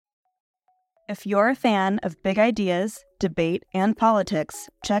If you're a fan of big ideas, debate, and politics,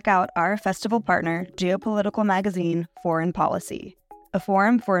 check out our festival partner, geopolitical magazine, Foreign Policy. A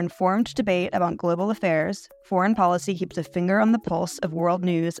forum for informed debate about global affairs, Foreign Policy keeps a finger on the pulse of world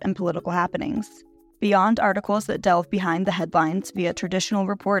news and political happenings. Beyond articles that delve behind the headlines via traditional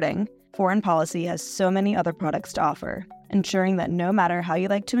reporting, Foreign Policy has so many other products to offer, ensuring that no matter how you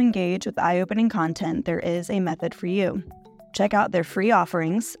like to engage with eye-opening content, there is a method for you. Check out their free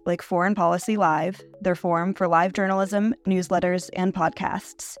offerings like Foreign Policy Live, their forum for live journalism, newsletters, and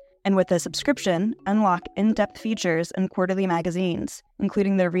podcasts. And with a subscription, unlock in-depth features and quarterly magazines,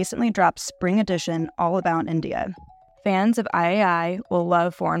 including their recently dropped spring edition all about India. Fans of IAI will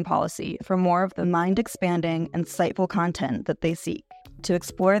love Foreign Policy for more of the mind-expanding, insightful content that they seek. To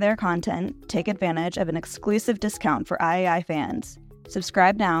explore their content, take advantage of an exclusive discount for IAI fans.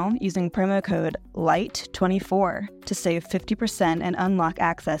 Subscribe now using promo code LIGHT24 to save 50% and unlock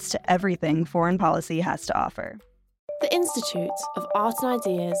access to everything Foreign Policy has to offer. The Institute of Art and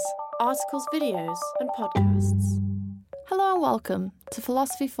Ideas, articles, videos, and podcasts. Hello and welcome to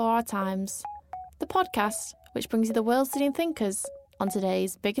Philosophy for Our Times, the podcast which brings you the world's leading thinkers on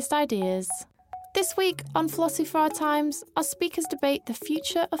today's biggest ideas. This week on Philosophy for Our Times, our speakers debate the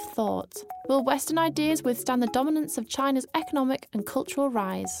future of thought. Will Western ideas withstand the dominance of China's economic and cultural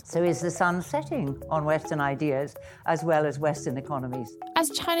rise? So is the sun setting on Western ideas as well as Western economies?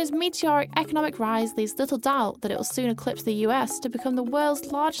 As China's meteoric economic rise leaves little doubt that it will soon eclipse the US to become the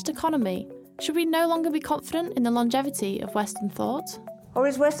world's largest economy, should we no longer be confident in the longevity of Western thought? Or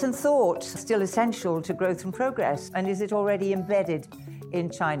is Western thought still essential to growth and progress? And is it already embedded in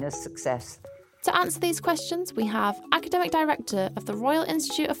China's success? To answer these questions, we have Academic Director of the Royal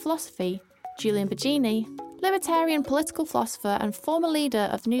Institute of Philosophy, Julian Baggini, libertarian political philosopher and former leader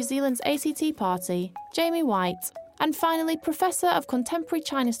of New Zealand's ACT Party, Jamie White, and finally Professor of Contemporary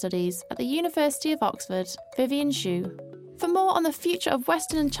China Studies at the University of Oxford, Vivian Xu. For more on the future of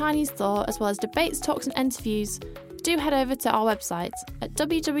Western and Chinese thought, as well as debates, talks and interviews, do head over to our website at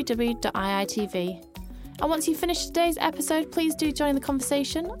www.iitv. And once you've finished today's episode, please do join the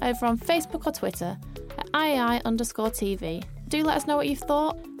conversation over on Facebook or Twitter at IAI_TV. Do let us know what you've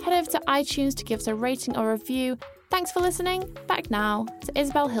thought. Head over to iTunes to give us a rating or review. Thanks for listening. Back now to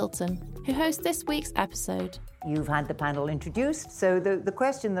Isabel Hilton, who hosts this week's episode. You've had the panel introduced. So the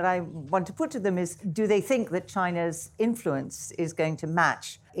question that I want to put to them is, do they think that China's influence is going to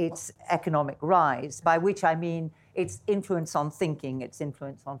match its economic rise? By which I mean its influence on thinking, its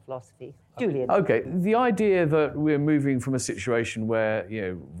influence on philosophy. Julian. Okay, the idea that we're moving from a situation where,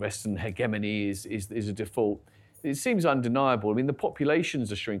 Western hegemony is a default, it seems undeniable. I mean, the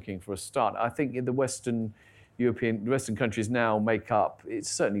populations are shrinking for a start. I think in the Western countries now make up,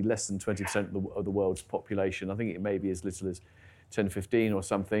 it's certainly less than 20% of the world's population. I think it may be as little as 10, 15 or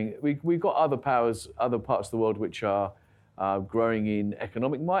something. We've got other powers, other parts of the world which are growing in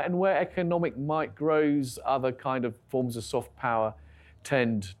economic might, and where economic might grows, other kind of forms of soft power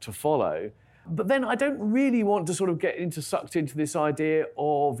tend to follow. But then I don't really want to sort of get sucked into this idea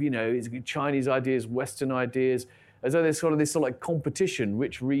of, is it Chinese ideas, Western ideas, as though there's sort of this sort of like competition,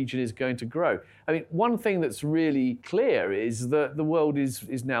 which region is going to grow. I mean, one thing that's really clear is that the world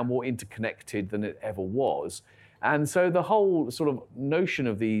is now more interconnected than it ever was. And so the whole sort of notion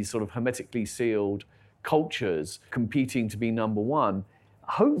of these sort of hermetically sealed cultures competing to be number one,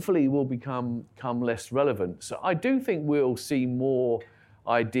 hopefully will become less relevant. So I do think we'll see more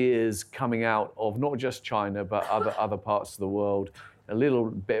ideas coming out of not just China, but other parts of the world, a little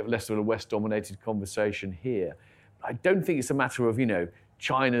bit less of a West-dominated conversation here. I don't think it's a matter of,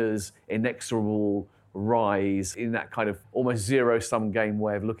 China's inexorable rise in that kind of almost zero-sum game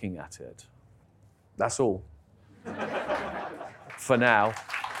way of looking at it. That's all. For now.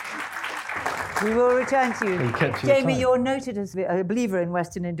 We will return to you. Jamie, time. you're noted as a believer in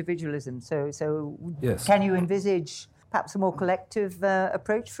Western individualism. So yes. Can you envisage perhaps a more collective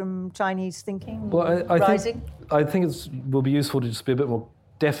approach from Chinese thinking Well, rising? I think it will be useful to just be a bit more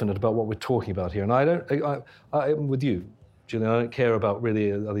definite about what we're talking about here. And I'm with you, Julian. I don't care about really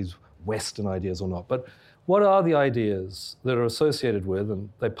are these Western ideas or not. But what are the ideas that are associated with, and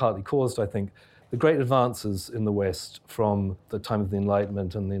they partly caused, I think, the great advances in the West from the time of the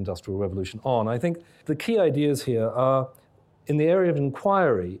Enlightenment and the Industrial Revolution on? I think the key ideas here are, in the area of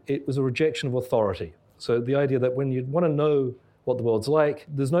inquiry, it was a rejection of authority. So the idea that when you want to know what the world's like,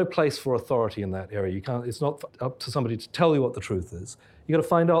 there's no place for authority in that area. It's not up to somebody to tell you what the truth is. You've got to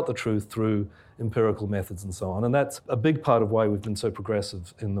find out the truth through empirical methods and so on. And that's a big part of why we've been so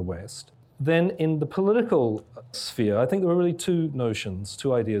progressive in the West. Then in the political sphere, I think there are really two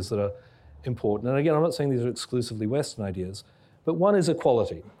ideas that are important. And again, I'm not saying these are exclusively Western ideas, but but one is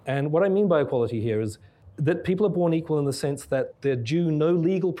equality. And what I mean by equality here is that people are born equal in the sense that they're due no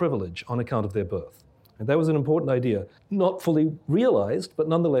legal privilege on account of their birth. And that was an important idea, not fully realized, but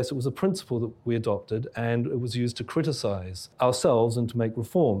nonetheless it was a principle that we adopted, and it was used to criticize ourselves and to make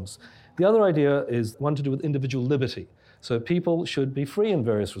reforms. The other idea is one to do with individual liberty. So people should be free in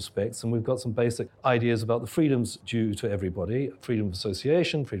various respects, and we've got some basic ideas about the freedoms due to everybody: freedom of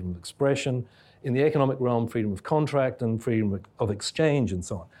association, freedom of expression, in the economic realm, freedom of contract and freedom of exchange and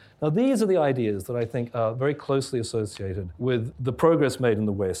so on. Now, these are the ideas that I think are very closely associated with the progress made in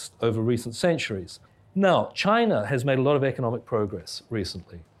the West over recent centuries. Now, China has made a lot of economic progress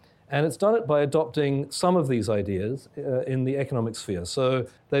recently, and it's done it by adopting some of these ideas in the economic sphere. So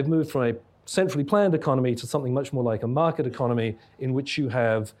they've moved from a centrally planned economy to something much more like a market economy in which you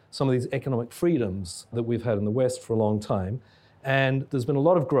have some of these economic freedoms that we've had in the West for a long time. And there's been a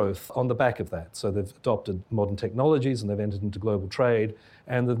lot of growth on the back of that. So they've adopted modern technologies and they've entered into global trade,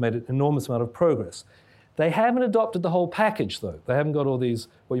 and they've made an enormous amount of progress. They haven't adopted the whole package, though. They haven't got all these,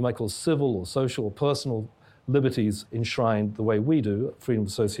 what you might call civil or social or personal liberties enshrined the way we do, freedom of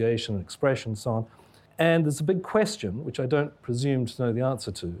association and expression and so on. And there's a big question, which I don't presume to know the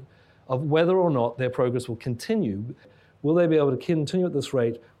answer to, of whether or not their progress will continue. Will they be able to continue at this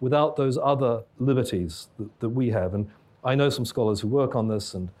rate without those other liberties that we have? And I know some scholars who work on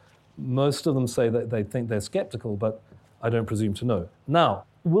this, and most of them say that they think they're skeptical, but I don't presume to know. Now,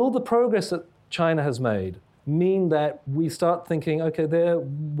 will the progress that China has made mean that we start thinking, okay, their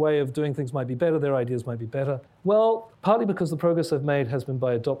way of doing things might be better, their ideas might be better? Well, partly because the progress they've made has been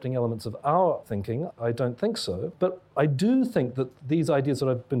by adopting elements of our thinking. I don't think so. But I do think that these ideas that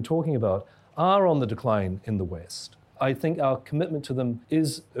I've been talking about are on the decline in the West. I think our commitment to them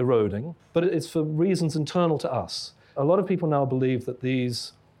is eroding, but it's for reasons internal to us. A lot of people now believe that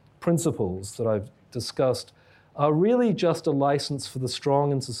these principles that I've discussed are really just a license for the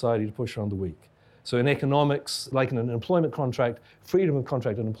strong in society to push around the weak. So in economics, like in an employment contract, freedom of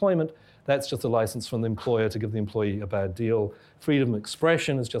contract and employment, that's just a license from the employer to give the employee a bad deal. Freedom of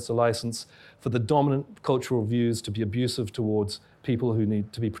expression is just a license for the dominant cultural views to be abusive towards people who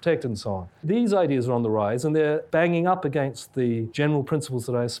need to be protected and so on. These ideas are on the rise, and they're banging up against the general principles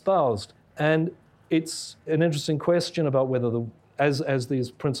that I espoused. And it's an interesting question about whether as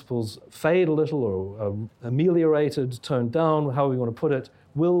these principles fade a little or are ameliorated, toned down, however you want to put it,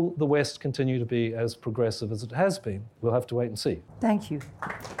 will the West continue to be as progressive as it has been? We'll have to wait and see. Thank you.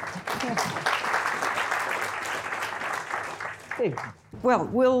 Well,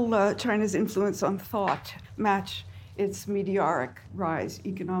 will China's influence on thought match its meteoric rise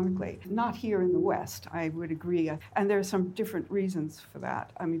economically? Not here in the West, I would agree. And there are some different reasons for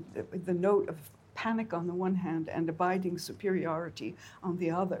that. I mean, the note of panic on the one hand and abiding superiority on the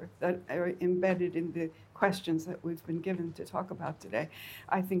other that are embedded in the questions that we've been given to talk about today.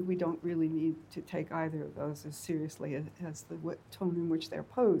 I think we don't really need to take either of those as seriously as the tone in which they're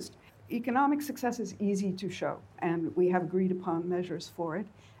posed. Economic success is easy to show, and we have agreed upon measures for it.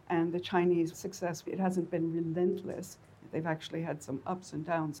 And the Chinese success, it hasn't been relentless. They've actually had some ups and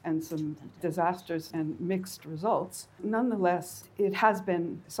downs and some disasters and mixed results. Nonetheless, it has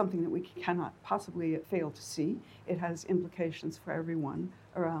been something that we cannot possibly fail to see. It has implications for everyone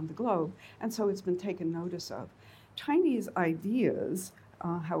around the globe, and so it's been taken notice of. Chinese ideas,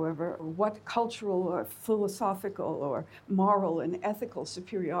 however, what cultural or philosophical or moral and ethical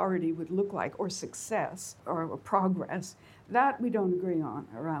superiority would look like, or success or progress, that we don't agree on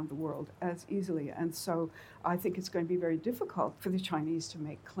around the world as easily. And so I think it's going to be very difficult for the Chinese to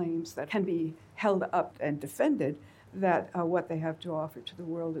make claims that can be held up and defended that what they have to offer to the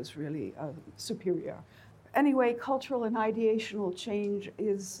world is really superior. Anyway, cultural and ideational change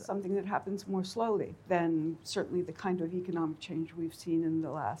is something that happens more slowly than certainly the kind of economic change we've seen in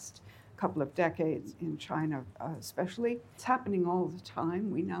the last couple of decades in China especially. It's happening all the time.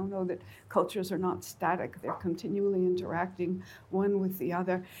 We now know that cultures are not static. They're continually interacting one with the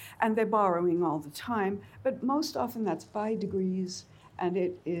other, and they're borrowing all the time. But most often that's by degrees, and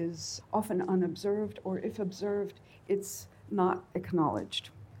it is often unobserved, or if observed, it's not acknowledged.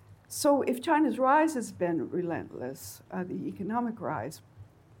 So if China's rise has been relentless, the economic rise,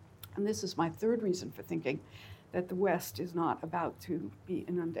 and this is my third reason for thinking that the West is not about to be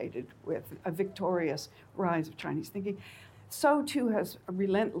inundated with a victorious rise of Chinese thinking, so too has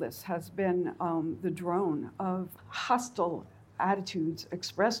been the drone of hostile attitudes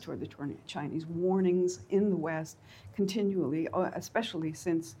expressed toward the Chinese, warnings in the West continually, especially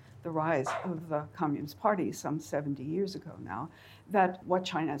since the rise of the Communist Party some 70 years ago now, that what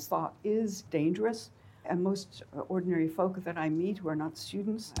China has thought is dangerous, And most ordinary folk that I meet who are not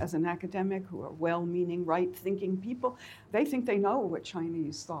students, as an academic, who are well-meaning, right-thinking people, they think they know what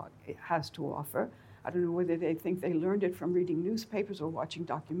Chinese thought has to offer. I don't know whether they think they learned it from reading newspapers or watching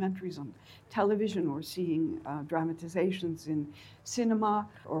documentaries on television or seeing dramatizations in cinema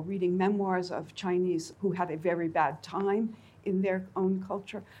or reading memoirs of Chinese who had a very bad time in their own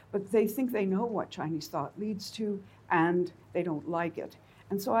culture. But they think they know what Chinese thought leads to, and they don't like it.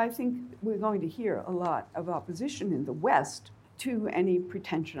 And so I think we're going to hear a lot of opposition in the West to any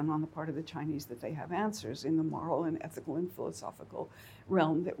pretension on the part of the Chinese that they have answers in the moral and ethical and philosophical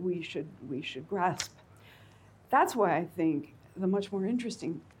realm that we should grasp. That's why I think the much more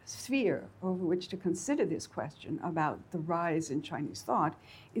interesting sphere over which to consider this question about the rise in Chinese thought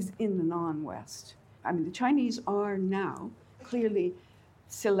is in the non-West. I mean, the Chinese are now clearly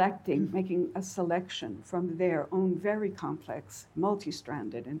making a selection from their own very complex,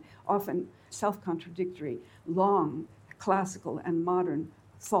 multi-stranded, and often self-contradictory, long classical and modern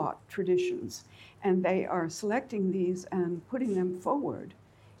thought traditions. And they are selecting these and putting them forward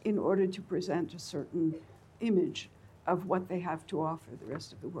in order to present a certain image of what they have to offer the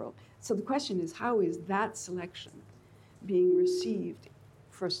rest of the world. So the question is, how is that selection being received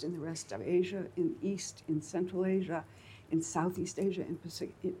first in the rest of Asia, in East, in Central Asia, in Southeast Asia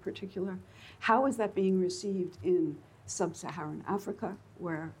in particular? How is that being received in sub-Saharan Africa,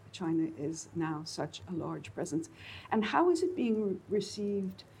 where China is now such a large presence? And how is it being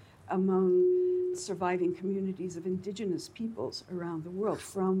received among surviving communities of indigenous peoples around the world,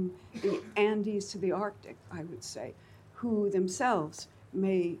 from the Andes to the Arctic, I would say, who themselves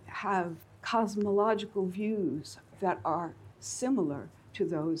may have cosmological views that are similar to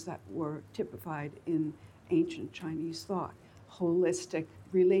those that were typified in ancient Chinese thought, holistic,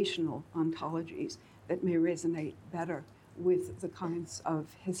 relational ontologies that may resonate better with the kinds of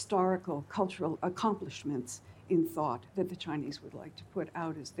historical, cultural accomplishments in thought that the Chinese would like to put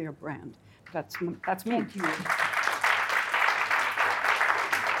out as their brand. That's me. Thank you.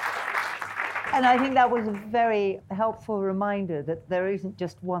 And I think that was a very helpful reminder that there isn't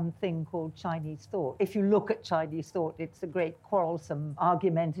just one thing called Chinese thought. If you look at Chinese thought, it's a great quarrelsome,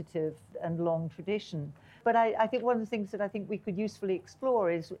 argumentative, and long tradition. But I think one of the things that I think we could usefully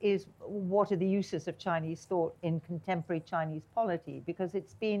explore is what are the uses of Chinese thought in contemporary Chinese polity, because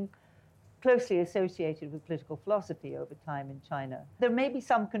it's been closely associated with political philosophy over time in China. There may be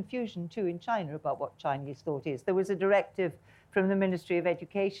some confusion, too, in China about what Chinese thought is. There was a directive from the Ministry of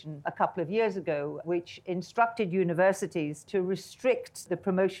Education a couple of years ago, which instructed universities to restrict the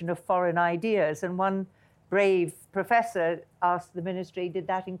promotion of foreign ideas. And one brave professor asked the ministry, did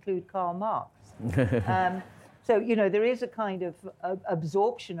that include Karl Marx? So, there is a kind of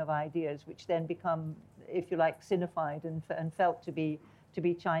absorption of ideas which then become, if you like, sinified and felt to be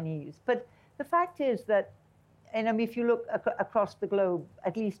Chinese. But the fact is that, and I mean, if you look across the globe,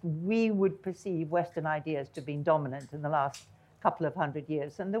 at least we would perceive Western ideas to have been dominant in the last couple of hundred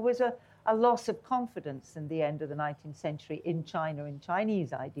years. And there was a loss of confidence in the end of the 19th century in China, in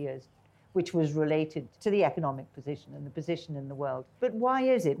Chinese ideas, which was related to the economic position and the position in the world. But why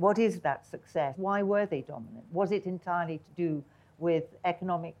is it? What is that success? Why were they dominant? Was it entirely to do with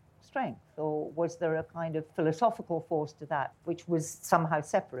economic strength, or was there a kind of philosophical force to that which was somehow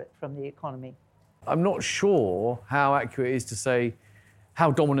separate from the economy? I'm not sure how accurate it is to say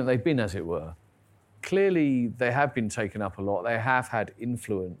how dominant they've been, as it were. Clearly, they have been taken up a lot. They have had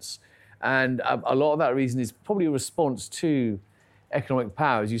influence. And a lot of that reason is probably a response to economic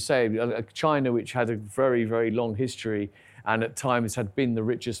power. As you say, China, which had a very, very long history and at times had been the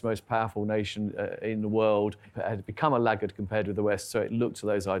richest, most powerful nation in the world, had become a laggard compared with the West, so it looked to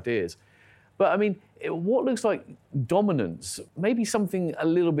those ideas. But I mean, what looks like dominance may be something a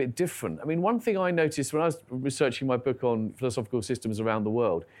little bit different. I mean, one thing I noticed when I was researching my book on philosophical systems around the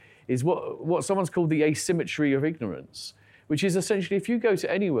world is what someone's called the asymmetry of ignorance, which is essentially if you go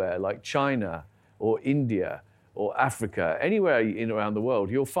to anywhere like China or India or Africa, anywhere around the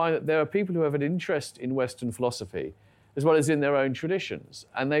world, you'll find that there are people who have an interest in Western philosophy as well as in their own traditions.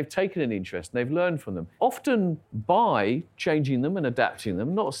 And they've taken an interest and they've learned from them, often by changing them and adapting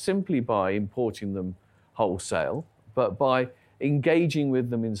them, not simply by importing them wholesale, but by engaging with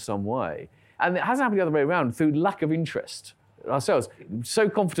them in some way. And it hasn't happened the other way around, through lack of interest. ourselves. So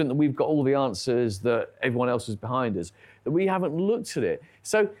confident that we've got all the answers, that everyone else is behind us, that we haven't looked at it.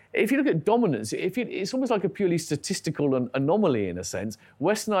 So if you look at dominance, it's almost like a purely statistical anomaly in a sense.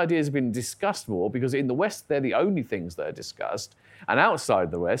 Western ideas have been discussed more because in the West, they're the only things that are discussed. And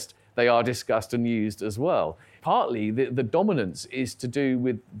outside the West, they are discussed and used as well. Partly, the dominance is to do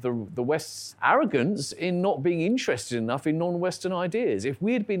with the West's arrogance in not being interested enough in non-Western ideas. If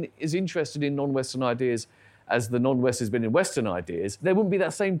we had been as interested in non-Western ideas as the non-West has been in Western ideas, there wouldn't be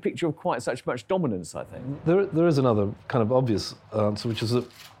that same picture of quite such much dominance, I think. There is another kind of obvious answer, which is that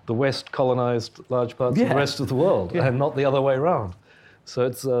the West colonized large parts of the rest of the world, and not the other way around. So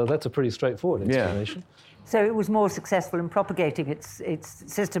that's a pretty straightforward explanation. So it was more successful in propagating its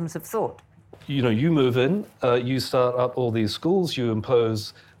systems of thought. You know, you move in, you start up all these schools, you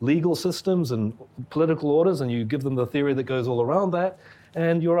impose legal systems and political orders, and you give them the theory that goes all around that,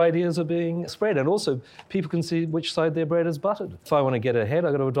 and your ideas are being spread. And also, people can see which side their bread is buttered. If I want to get ahead,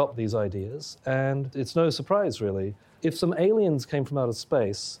 I've got to adopt these ideas, and it's no surprise, really. If some aliens came from outer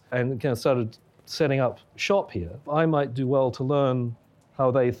space and kind of started setting up shop here, I might do well to learn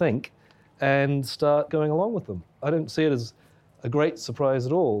how they think and start going along with them. I don't see it as a great surprise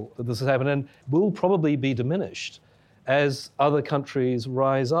at all that this has happened, and will probably be diminished as other countries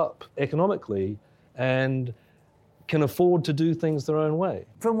rise up economically and can afford to do things their own way.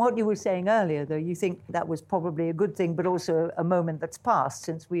 From what you were saying earlier, though, you think that was probably a good thing, but also a moment that's passed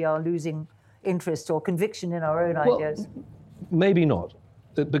since we are losing interest or conviction in our own ideas? Maybe not,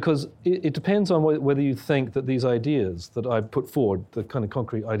 because it depends on whether you think that these ideas that I put forward, the kind of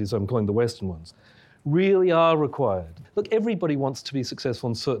concrete ideas I'm calling the Western ones, really are required. Look, everybody wants to be successful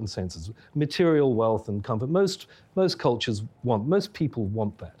in certain senses. Material wealth and comfort, most cultures most people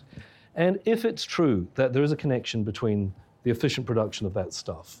want that. And if it's true that there is a connection between the efficient production of that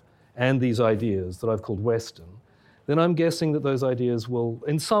stuff and these ideas that I've called Western, then I'm guessing that those ideas will,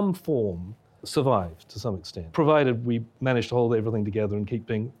 in some form, survive to some extent, provided we manage to hold everything together and keep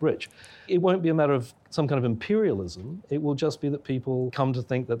being rich. It won't be a matter of some kind of imperialism. It will just be that people come to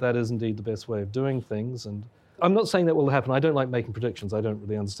think that that is indeed the best way of doing things. And I'm not saying that will happen. I don't like making predictions. I don't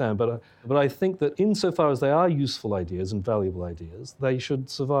really understand. But I think that insofar as they are useful ideas and valuable ideas, they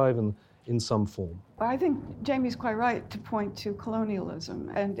should survive in some form. I think Jamie's quite right to point to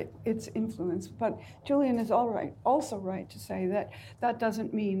colonialism and its influence, but Julian is also right to say that that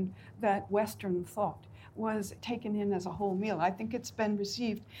doesn't mean that Western thought was taken in as a whole meal. I think it's been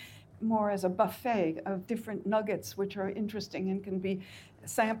received more as a buffet of different nuggets which are interesting and can be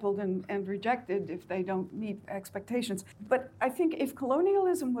sampled and rejected if they don't meet expectations. But I think if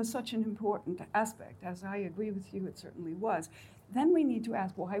colonialism was such an important aspect, as I agree with you it certainly was, then we need to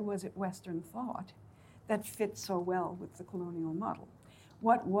ask, why was it Western thought that fit so well with the colonial model?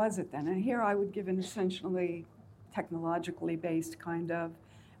 What was it then? And here I would give an essentially technologically based kind of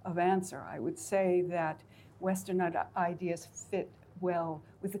answer. I would say that Western ideas fit well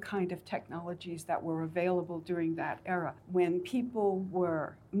with the kind of technologies that were available during that era, when people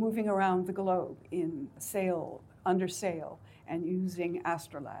were moving around the globe under sail, and using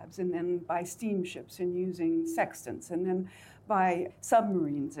astrolabes, and then by steamships and using sextants, and then by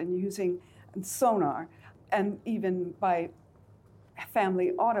submarines and using sonar, and even by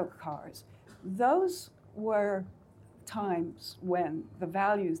family autocars. Those were times when the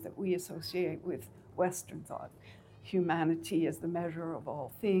values that we associate with Western thought, humanity as the measure of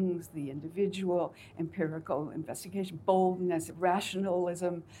all things, the individual, empirical investigation, boldness,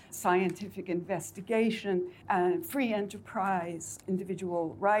 rationalism, scientific investigation, and free enterprise,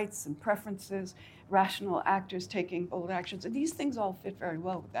 individual rights and preferences, rational actors taking bold actions. And these things all fit very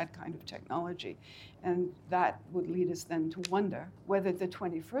well with that kind of technology. And that would lead us then to wonder whether the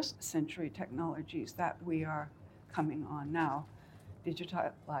 21st century technologies that we are coming on now,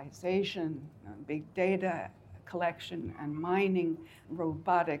 digitalization, big data, collection and mining,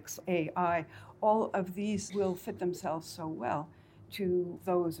 robotics, AI, all of these will fit themselves so well to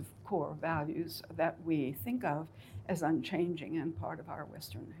those core values that we think of as unchanging and part of our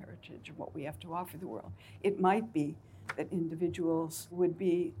Western heritage of what we have to offer the world. It might be that individuals would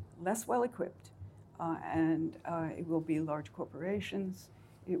be less well equipped, and it will be large corporations,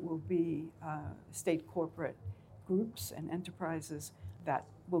 it will be state corporate groups and enterprises that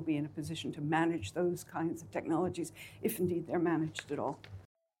will be in a position to manage those kinds of technologies, if indeed they're managed at all.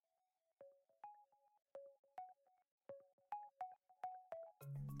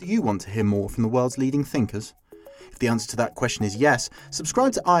 Do you want to hear more from the world's leading thinkers? If the answer to that question is yes,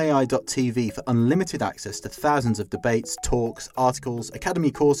 subscribe to IAI.tv for unlimited access to thousands of debates, talks, articles,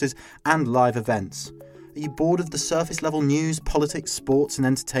 academy courses, and live events. Are you bored of the surface-level news, politics, sports, and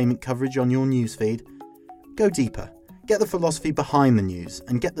entertainment coverage on your newsfeed? Go deeper. Get the philosophy behind the news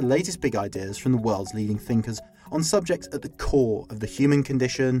and get the latest big ideas from the world's leading thinkers on subjects at the core of the human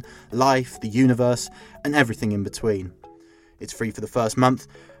condition, life, the universe, and everything in between. It's free for the first month,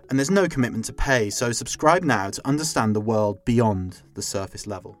 and there's no commitment to pay, so subscribe now to understand the world beyond the surface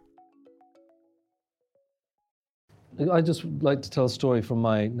level. I'd just like to tell a story from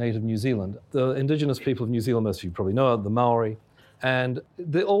my native New Zealand. The indigenous people of New Zealand, most of you probably know, are the Maori. And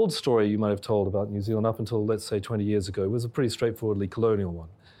the old story you might have told about New Zealand up until, let's say, 20 years ago was a pretty straightforwardly colonial one.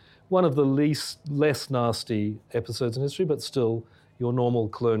 One of the less nasty episodes in history, but still your normal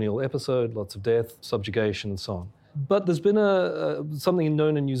colonial episode, lots of death, subjugation, and so on. But there's been something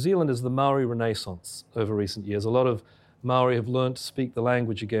known in New Zealand as the Maori Renaissance over recent years. A lot of Maori have learned to speak the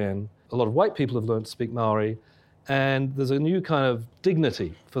language again. A lot of white people have learned to speak Maori. And there's a new kind of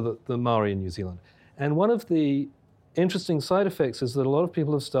dignity for the Maori in New Zealand. And one of the interesting side effects is that a lot of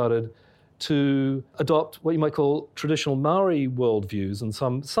people have started to adopt what you might call traditional Maori worldviews in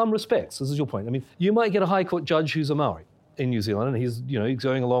some respects. This is your point. I mean, you might get a High Court judge who's a Maori in New Zealand, and he's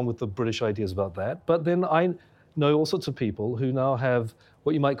going along with the British ideas about that. But then I know all sorts of people who now have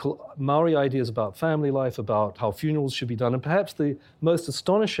what you might call Maori ideas about family life, about how funerals should be done. And perhaps the most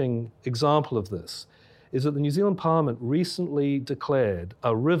astonishing example of this is that the New Zealand Parliament recently declared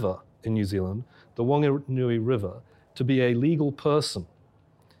a river in New Zealand, the Wanganui River, to be a legal person.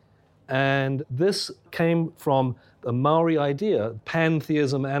 And this came from a Maori idea,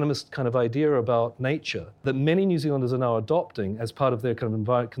 pantheism, animist kind of idea about nature, that many New Zealanders are now adopting as part of their kind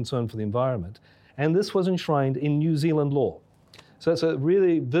of concern for the environment. And this was enshrined in New Zealand law. So it's a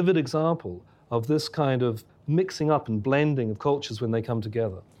really vivid example of this kind of mixing up and blending of cultures when they come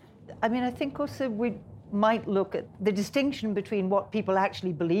together. I mean, I think also we might look at the distinction between what people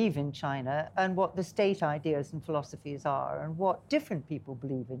actually believe in China and what the state ideas and philosophies are, and what different people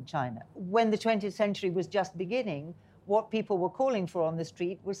believe in China. When the 20th century was just beginning, what people were calling for on the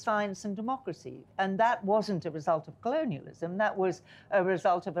street was science and democracy. And that wasn't a result of colonialism. That was a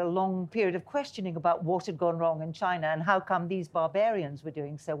result of a long period of questioning about what had gone wrong in China and how come these barbarians were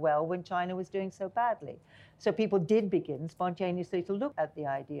doing so well when China was doing so badly. So people did begin spontaneously to look at the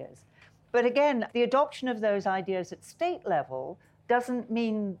ideas. But again, the adoption of those ideas at state level doesn't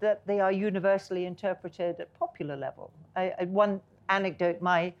mean that they are universally interpreted at popular level. One anecdote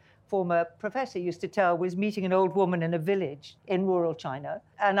my former professor used to tell was meeting an old woman in a village in rural China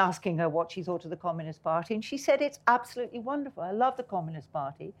and asking her what she thought of the Communist Party. And she said, it's absolutely wonderful. I love the Communist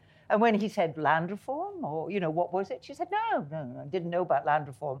Party. And when he said land reform or, what was it? She said, no, I didn't know about land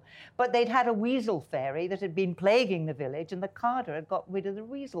reform. But they'd had a weasel fairy that had been plaguing the village, and the Carter had got rid of the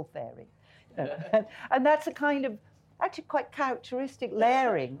weasel fairy. And that's a kind of actually quite characteristic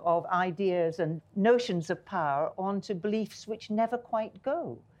layering of ideas and notions of power onto beliefs which never quite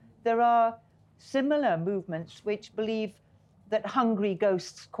go. There are similar movements which believe that hungry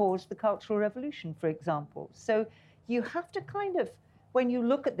ghosts caused the Cultural Revolution, for example. So you have to kind of, when you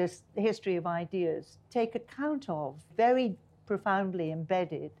look at this history of ideas, take account of very profoundly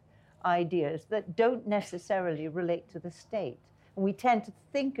embedded ideas that don't necessarily relate to the state. And we tend to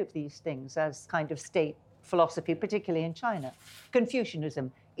think of these things as kind of state philosophy, particularly in China. Confucianism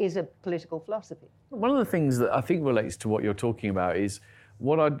is a political philosophy. One of the things that I think relates to what you're talking about is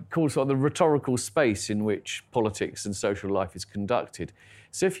what I'd call sort of the rhetorical space in which politics and social life is conducted.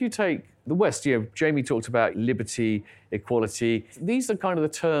 So if you take the West, Jamie talked about liberty, equality. These are kind of the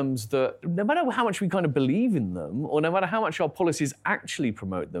terms that, no matter how much we kind of believe in them, or no matter how much our policies actually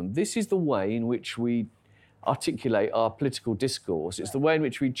promote them, this is the way in which we articulate our political discourse. It's the way in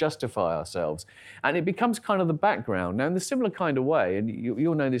which we justify ourselves. And it becomes kind of the background. Now, in the similar kind of way, and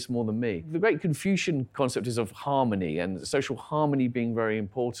you'll know this more than me, the great Confucian concept is of harmony and social harmony being very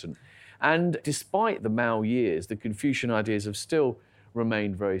important. And despite the Mao years, the Confucian ideas have still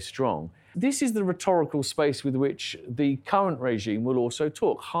remained very strong. This is the rhetorical space with which the current regime will also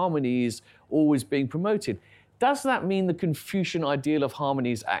talk. Harmony is always being promoted. Does that mean the Confucian ideal of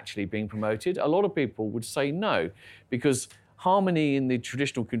harmony is actually being promoted? A lot of people would say no, because harmony in the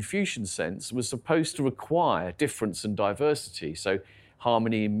traditional Confucian sense was supposed to require difference and diversity. So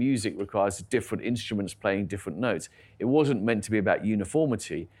harmony in music requires different instruments playing different notes. It wasn't meant to be about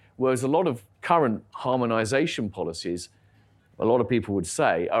uniformity, whereas a lot of current harmonization policies, a lot of people would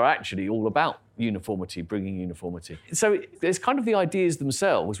say, are actually all about uniformity, bringing uniformity. So there's kind of the ideas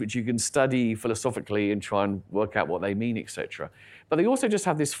themselves, which you can study philosophically and try and work out what they mean, etc. But they also just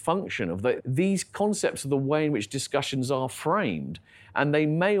have this function of these concepts are the way in which discussions are framed, and they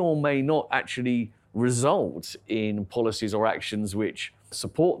may or may not actually result in policies or actions which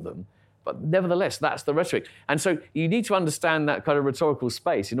support them. But nevertheless, that's the rhetoric. And so you need to understand that kind of rhetorical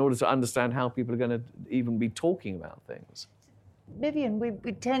space in order to understand how people are going to even be talking about things. Vivian,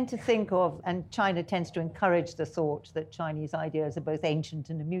 we tend to think of, and China tends to encourage the thought that Chinese ideas are both ancient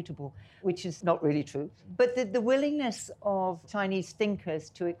and immutable, which is not really true. But the willingness of Chinese thinkers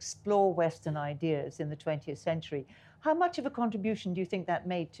to explore Western ideas in the 20th century, how much of a contribution do you think that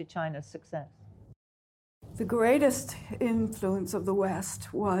made to China's success? The greatest influence of the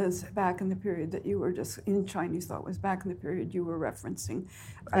West was back in the period that you were just, in Chinese thought, was back in the period you were referencing.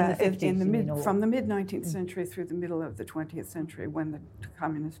 From the mid-19th century through the middle of the 20th century, when the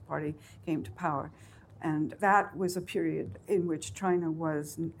Communist Party came to power. And that was a period in which China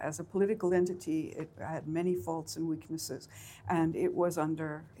was, as a political entity, it had many faults and weaknesses, and it was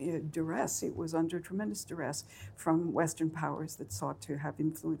under duress. It was under tremendous duress from Western powers that sought to have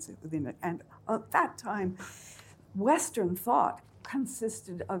influence within it. And at that time, Western thought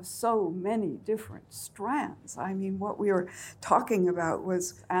consisted of so many different strands. I mean, what we were talking about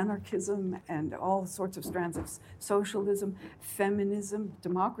was anarchism and all sorts of strands of socialism, feminism,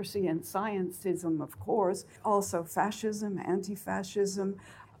 democracy, and scientism, of course, also fascism, anti-fascism,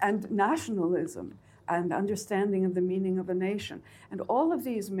 and nationalism, and understanding of the meaning of a nation. And all of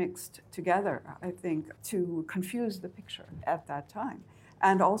these mixed together, I think, to confuse the picture at that time,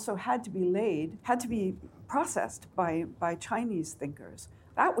 and also had to be processed by Chinese thinkers.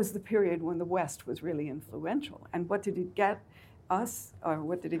 That was the period when the West was really influential. And what did it get us, or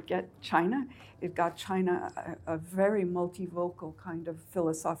what did it get China? It got China a very multivocal kind of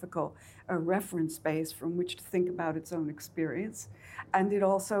philosophical reference base from which to think about its own experience. And it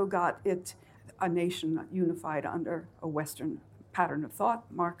also got it a nation unified under a Western pattern of thought,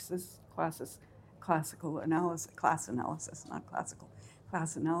 Marxist, classical analysis, class analysis, not classical,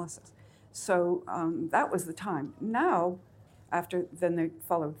 class analysis. So that was the time. Now, then they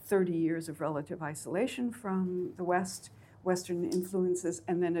followed 30 years of relative isolation from the West, Western influences,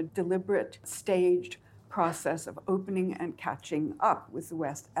 and then a deliberate, staged process of opening and catching up with the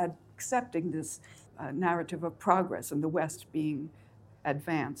West, accepting this narrative of progress and the West being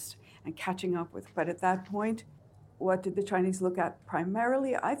advanced and catching up with. But at that point, what did the Chinese look at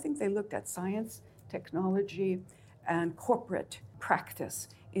primarily? I think they looked at science, technology, and corporate practice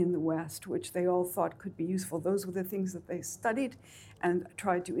in the West, which they all thought could be useful. Those were the things that they studied and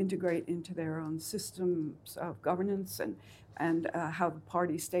tried to integrate into their own systems of governance and how the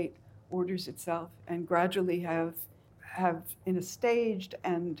party state orders itself, and gradually have in a staged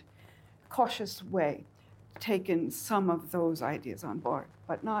and cautious way taken some of those ideas on board,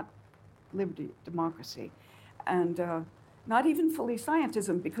 but not liberty, democracy, and not even fully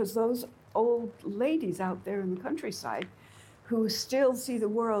scientism, because those old ladies out there in the countryside who still see the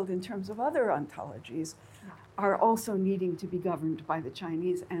world in terms of other ontologies are also needing to be governed by the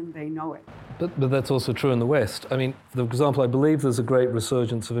Chinese, and they know it. But that's also true in the West. I mean, for example, I believe there's a great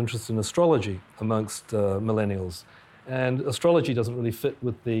resurgence of interest in astrology amongst millennials. And astrology doesn't really fit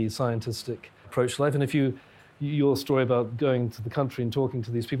with the scientistic approach to life. And if your story about going to the country and talking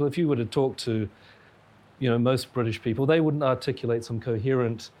to these people, if you were to talk to, most British people, they wouldn't articulate some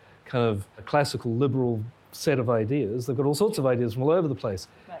coherent kind of classical liberal set of ideas. They've got all sorts of ideas from all over the place.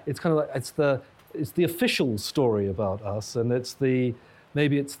 Right. It's kind of like it's the official story about us, and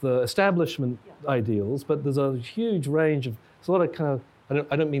maybe it's the establishment ideals, but there's a huge range of, there's a lot of kind of,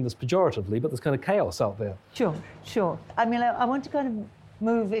 I don't mean this pejoratively, but there's kind of chaos out there. Sure. I mean, I want to kind of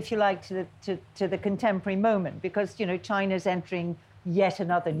move, if you like, to the contemporary moment, because China's entering yet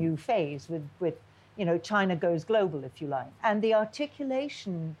another new phase with China goes global, if you like, and the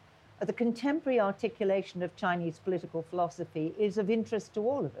articulation. The contemporary articulation of Chinese political philosophy is of interest to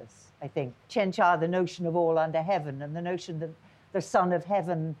all of us, I think. Chen Chia, the notion of all under heaven, and the notion that the Son of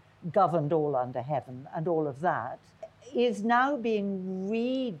Heaven governed all under heaven, and all of that, is now being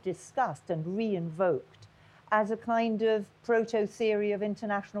rediscussed and re-invoked as a kind of proto-theory of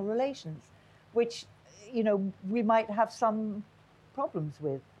international relations, which, we might have some problems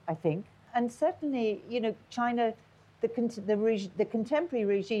with, I think. And certainly, China, the contemporary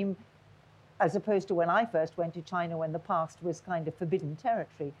regime, as opposed to when I first went to China when the past was kind of forbidden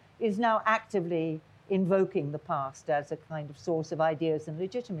territory, is now actively invoking the past as a kind of source of ideas and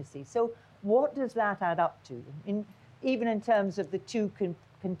legitimacy. So what does that add up to? Even in terms of the two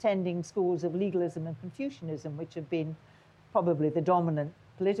contending schools of legalism and Confucianism, which have been probably the dominant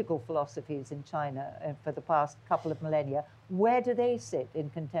political philosophies in China for the past couple of millennia, where do they sit in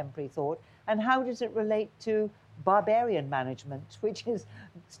contemporary thought? And how does it relate to barbarian management, which is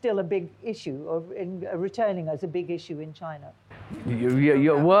still a big issue, or returning as a big issue in China?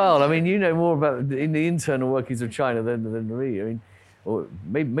 Well, I mean, you know more about the internal workings of China than me. I mean, Or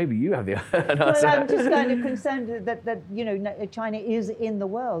maybe you have the answer. Well, I'm just kind of concerned that China is in the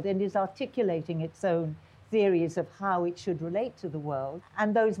world and is articulating its own theories of how it should relate to the world,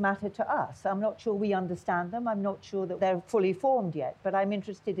 and those matter to us. I'm not sure we understand them. I'm not sure that they're fully formed yet, but I'm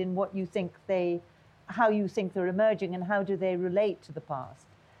interested in what you think how you think they're emerging, and how do they relate to the past,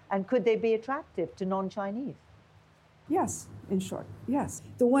 and could they be attractive to non-Chinese? Yes, in short, yes.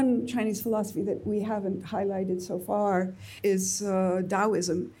 The one Chinese philosophy that we haven't highlighted so far is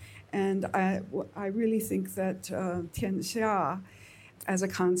Taoism. And I really think that Tianxia as a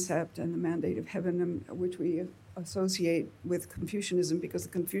concept and the mandate of heaven, which we associate with Confucianism because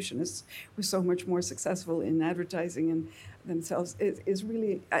the Confucianists were so much more successful in advertising and themselves, is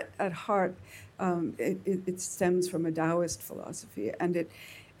really at heart, it stems from a Taoist philosophy. And it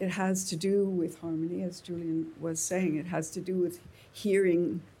has to do with harmony, as Julian was saying. It has to do with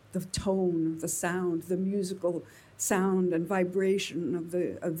hearing the tone, the sound, the musical sound and vibration of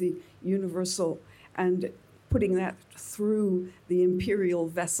the universal, and putting that through the imperial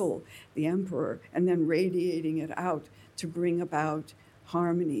vessel, the emperor, and then radiating it out to bring about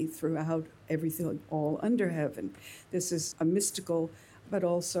harmony throughout everything, all under heaven. This is a mystical but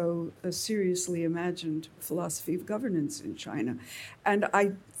also a seriously imagined philosophy of governance in China. And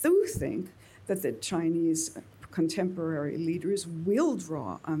I do think that the Chinese contemporary leaders will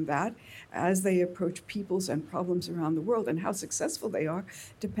draw on that as they approach peoples and problems around the world. And how successful they are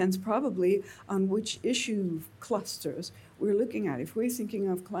depends probably on which issue clusters we're looking at. If we're thinking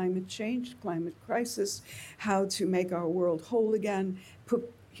of climate change, climate crisis, how to make our world whole again,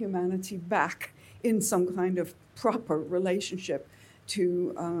 put humanity back in some kind of proper relationship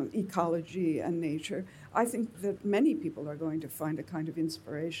to ecology and nature, I think that many people are going to find a kind of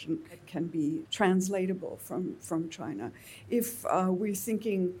inspiration that can be translatable from China. If we're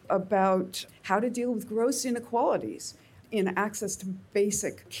thinking about how to deal with gross inequalities in access to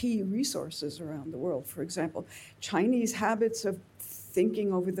basic key resources around the world, for example, Chinese habits of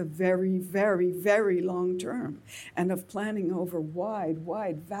thinking over the very, very, very long term and of planning over wide,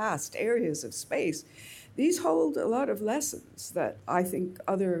 vast areas of space, these hold a lot of lessons that I think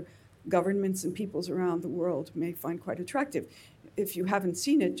other governments and peoples around the world may find quite attractive. If you haven't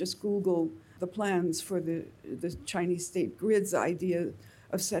seen it, just Google the plans for the Chinese state grid's idea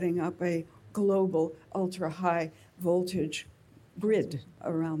of setting up a global ultra-high voltage grid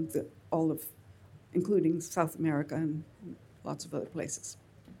around including South America and lots of other places.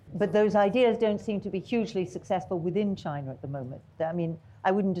 But those ideas don't seem to be hugely successful within China at the moment. I mean,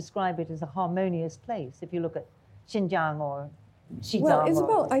 I wouldn't describe it as a harmonious place if you look at Xinjiang or Xizang. Well,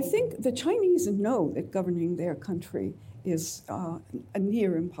 Isabel, I think the Chinese know that governing their country is a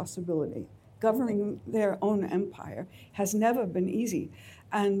near impossibility. Governing their own empire has never been easy.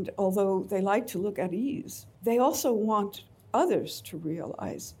 And although they like to look at ease, they also want others to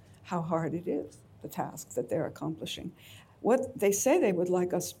realize how hard it is, the task that they're accomplishing. What they say, they would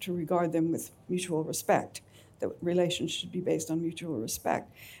like us to regard them with mutual respect. That relations should be based on mutual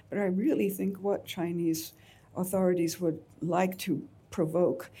respect. But I really think what Chinese authorities would like to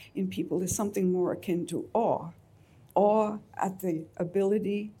provoke in people is something more akin to awe. Awe at the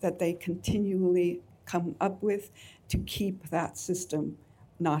ability that they continually come up with to keep that system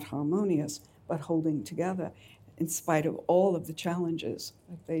not harmonious, but holding together in spite of all of the challenges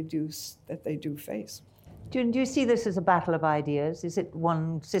that they do face. Do you see this as a battle of ideas? Is it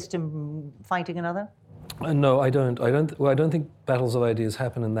one system fighting another? No, I don't. I don't think battles of ideas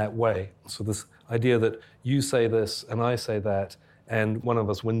happen in that way. So this idea that you say this and I say that, and one of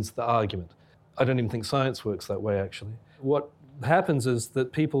us wins the argument. I don't even think science works that way, actually. What happens is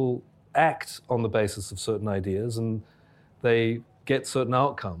that people act on the basis of certain ideas, and they get certain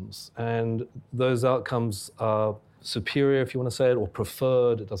outcomes, and those outcomes are superior, if you want to say it, or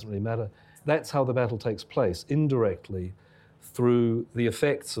preferred. It doesn't really matter. That's how the battle takes place, indirectly, through the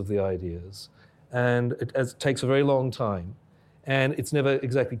effects of the ideas. And it takes a very long time. And it's never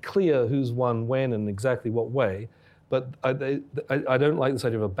exactly clear who's won when and exactly what way. But I don't like this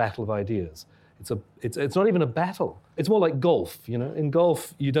idea of a battle of ideas. It's not even a battle. It's more like golf, you know. In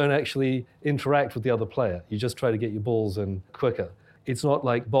golf, you don't actually interact with the other player. You just try to get your balls in quicker. It's not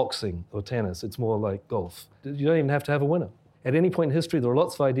like boxing or tennis. It's more like golf. You don't even have to have a winner. At any point in history, there are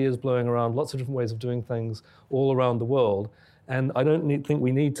lots of ideas blowing around, lots of different ways of doing things all around the world. And I don't think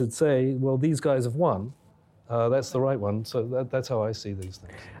we need to say, well, these guys have won. That's the right one. So that's how I see these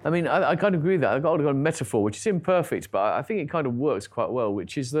things. I mean, I kind of agree with that. I've got a metaphor, which is imperfect, but I think it kind of works quite well,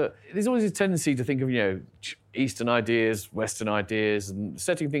 which is that there's always a tendency to think of, Eastern ideas, Western ideas, and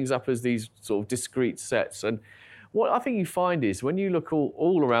setting things up as these sort of discrete sets. And what I think you find is when you look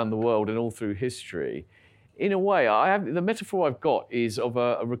all around the world and all through history, in a way, the metaphor I've got is of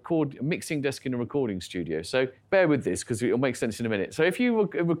a mixing desk in a recording studio. So bear with this because it'll make sense in a minute. So if you were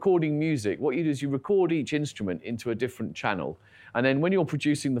recording music, what you do is you record each instrument into a different channel. And then when you're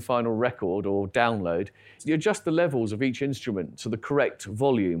producing the final record or download, you adjust the levels of each instrument to the correct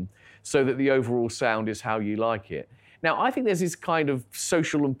volume so that the overall sound is how you like it. Now, I think there's this kind of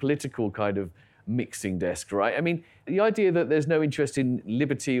social and political kind of mixing desk, right? I mean, the idea that there's no interest in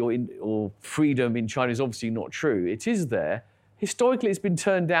liberty or freedom in China is obviously not true. It is there. Historically, it's been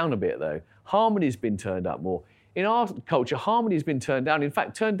turned down a bit, though. Harmony's been turned up more. In our culture, harmony has been turned down. In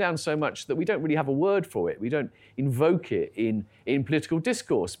fact, turned down so much that we don't really have a word for it. We don't invoke it in political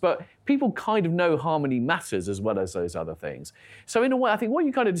discourse. But people kind of know harmony matters as well as those other things. So in a way, I think what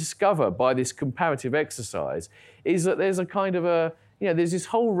you kind of discover by this comparative exercise is that there's a kind of there's this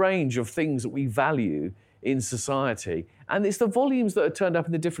whole range of things that we value in society. And it's the volumes that are turned up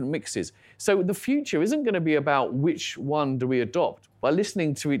in the different mixes. So the future isn't going to be about which one do we adopt. By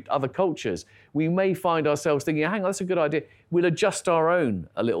listening to other cultures, we may find ourselves thinking, hang on, that's a good idea. We'll adjust our own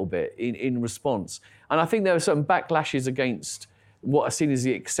a little bit in response. And I think there are some backlashes against what are seen as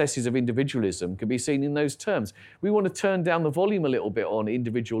the excesses of individualism can be seen in those terms. We want to turn down the volume a little bit on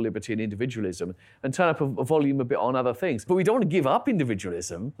individual liberty and individualism and turn up a volume a bit on other things. But we don't want to give up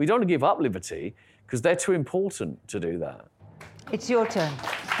individualism. We don't want to give up liberty because they're too important to do that. It's your turn.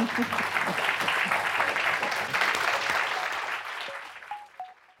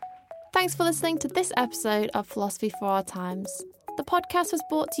 Thanks for listening to this episode of Philosophy for Our Times. The podcast was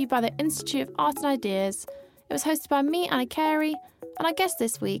brought to you by the Institute of Art and Ideas. It was hosted by me, Anna Carey, and our guests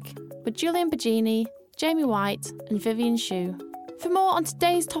this week were Julian Baggini, Jamie White, and Vivian Xu. For more on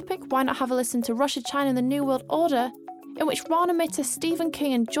today's topic, why not have a listen to Russia, China and the New World Order, in which Rana Mitter, Stephen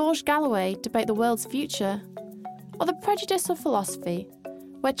King and George Galloway debate the world's future. Or The Prejudice of Philosophy,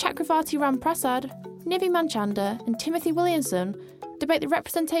 where Chakravarti Ramprasad, Nivi Manchanda and Timothy Williamson debate the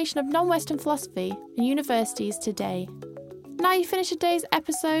representation of non-Western philosophy in universities today. Now you finish today's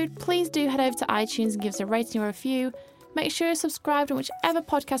episode, please do head over to iTunes and give us a rating or a review. Make sure you're subscribed on whichever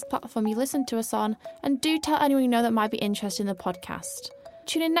podcast platform you listen to us on, and do tell anyone you know that might be interested in the podcast.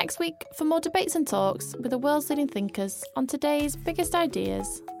 Tune in next week for more debates and talks with the world's leading thinkers on today's biggest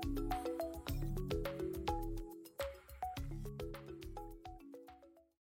ideas.